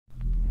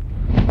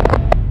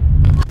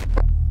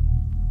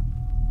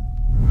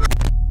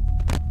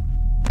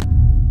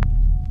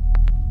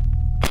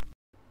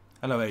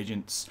Hello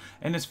agents,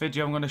 in this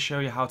video I'm going to show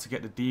you how to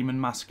get the demon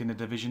mask in the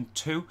Division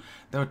 2.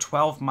 There are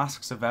 12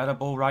 masks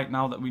available right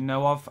now that we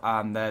know of,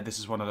 and this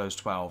is one of those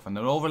 12, and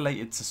they're all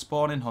related to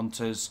spawning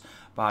hunters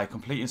by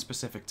completing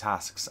specific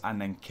tasks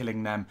and then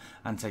killing them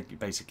and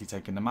basically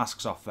taking the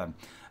masks off them.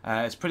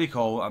 It's pretty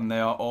cool and they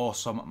are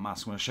awesome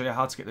masks. I'm going to show you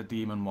how to get the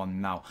demon one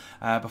now.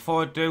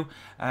 Before I do,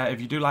 if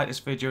you do like this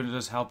video and it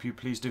does help you,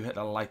 please do hit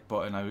the like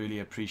button. I really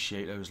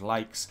appreciate those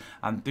likes,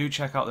 and do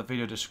check out the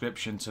video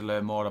description to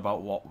learn more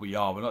about what we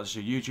are. We're not just a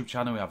YouTube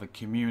channel, we have a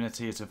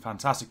community. It's a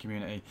fantastic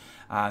community,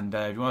 and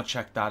if you want to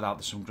check that out,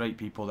 there's some great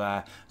people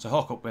there to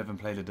hook up with and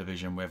play the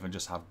Division with and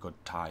just have good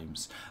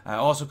times.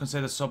 Also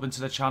consider subbing to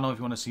the channel if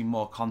you want to see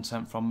more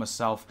content from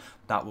myself.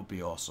 That would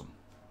be awesome.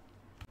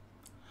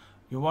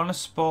 You want to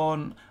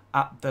spawn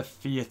at the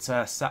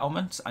theatre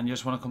settlement, and you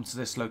just want to come to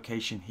this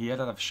location here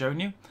that I've shown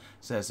you.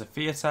 So there's a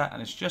theatre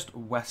and it's just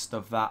west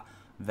of that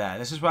there.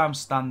 This is where I'm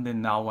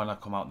standing now when I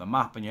come out the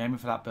map, and you're aiming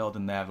for that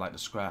building there, like the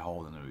square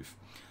hole in the roof.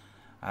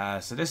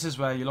 So this is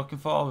where you're looking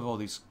for, with all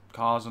these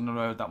cars on the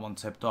road, that one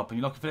tipped up, and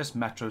you're looking for this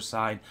metro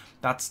sign.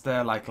 That's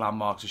the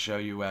landmark to show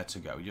you where to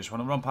go. You just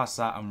want to run past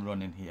that and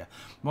run in here.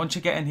 Once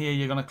you get in here,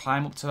 you're going to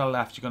climb up to the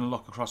left. You're going to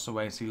look across the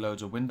way and see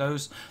loads of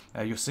windows.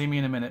 You'll see me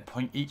in a minute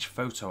point each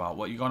photo out.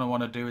 What you're going to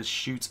want to do is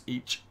shoot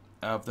each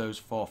of those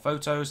 4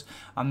 photos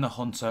and the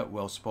hunter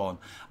will spawn.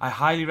 I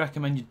highly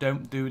recommend you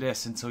don't do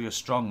this until you're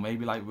strong,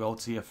 maybe like World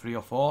Tier 3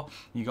 or 4.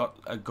 You got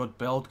a good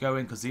build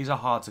going, because these are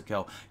hard to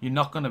kill. You're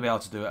not going to be able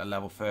to do it at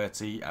level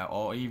 30,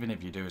 or even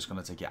if you do, it's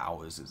going to take you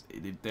hours.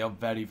 They are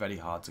very, very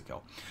hard to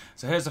kill.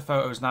 So here's the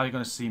photos. Now you're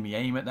going to see me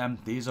aim at them.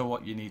 These are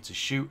what you need to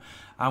shoot.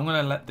 I'm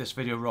going to let this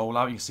video roll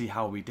out. You can see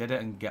how we did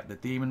it and get the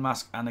demon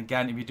mask. And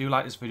again, if you do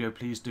like this video,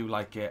 please do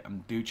like it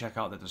and do check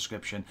out the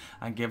description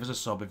and give us a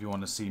sub if you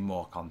want to see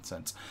more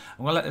content.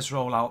 I'm going to let this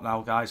roll out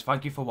now, guys.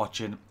 Thank you for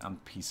watching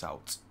and peace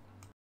out.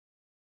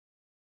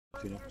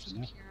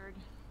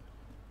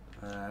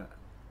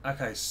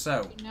 Okay,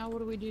 so now what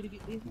do we do to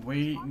get these?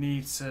 We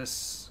need to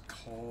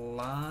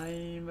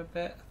climb a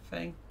bit, I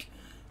think.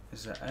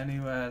 Is there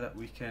anywhere that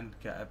we can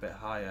get a bit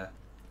higher?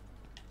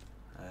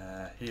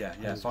 Here,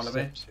 yeah, follow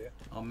me.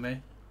 On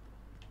me.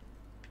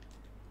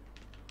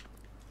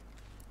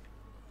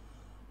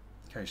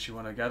 Okay, so you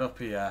want to get up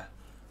here,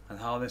 and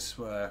how this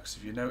works,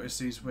 if you notice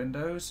these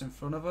windows in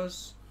front of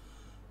us,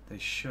 they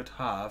should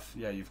have,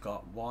 yeah, you've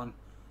got 1,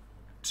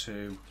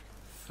 2,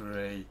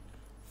 3,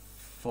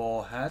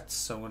 4 heads,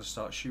 so I'm going to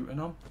start shooting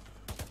them.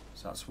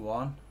 So that's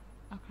 1,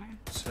 okay,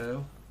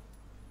 2,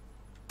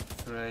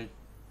 3,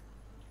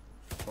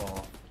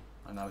 4,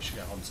 and now we should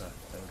get hunter.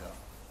 There we go.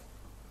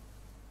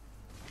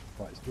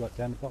 Right, it's right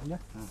down the bottom there.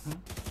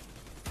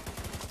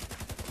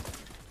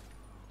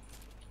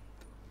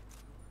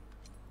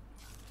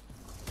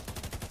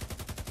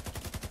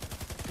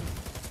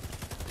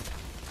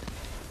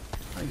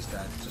 He's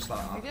dead, just like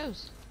that. There he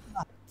goes.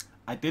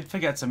 I did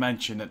forget to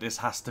mention that this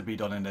has to be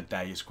done in the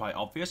day. It's quite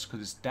obvious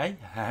because it's day.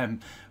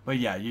 But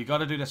yeah, you got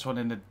to do this one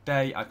in the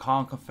day. I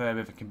can't confirm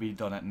if it can be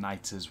done at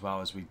night as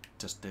well, as we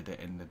just did it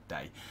in the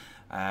day.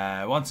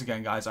 Once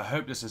again, guys, I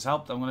hope this has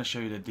helped. I'm going to show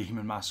you the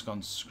demon mask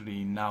on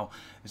screen now.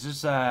 This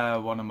is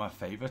one of my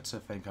favourites, I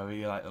think. I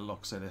really like the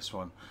looks of this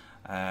one.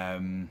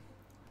 Then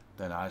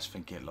I just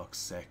think it looks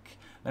sick.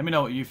 Let me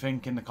know what you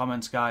think in the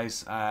comments,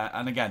 guys.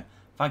 And again,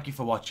 thank you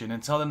for watching.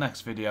 Until the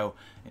next video,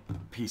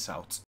 peace out.